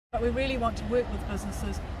But we really want to work with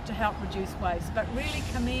businesses to help reduce waste, but really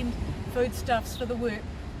commend Foodstuffs for the work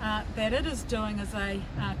that it is doing as a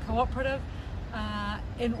cooperative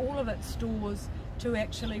in all of its stores to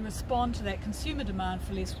actually respond to that consumer demand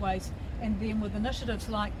for less waste, and then with initiatives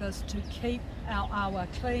like this to keep our awa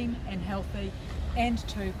clean and healthy and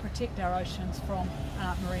to protect our oceans from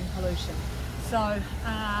marine pollution. So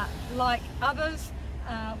like others,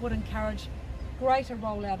 would encourage greater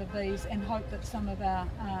rollout of these and hope that some of our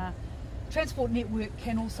transport network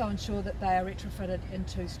can also ensure that they are retrofitted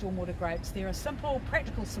into stormwater grates. They're a simple,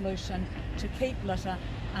 practical solution to keep litter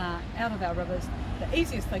out of our rivers. The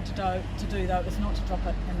easiest thing to do though is not to drop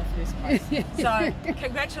it in the first place. So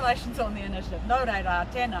congratulations on the initiative. Nō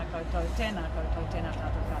reira, tēnā koutou, tēnā koutou, tēnā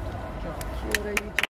tātou katoa. Kia ora.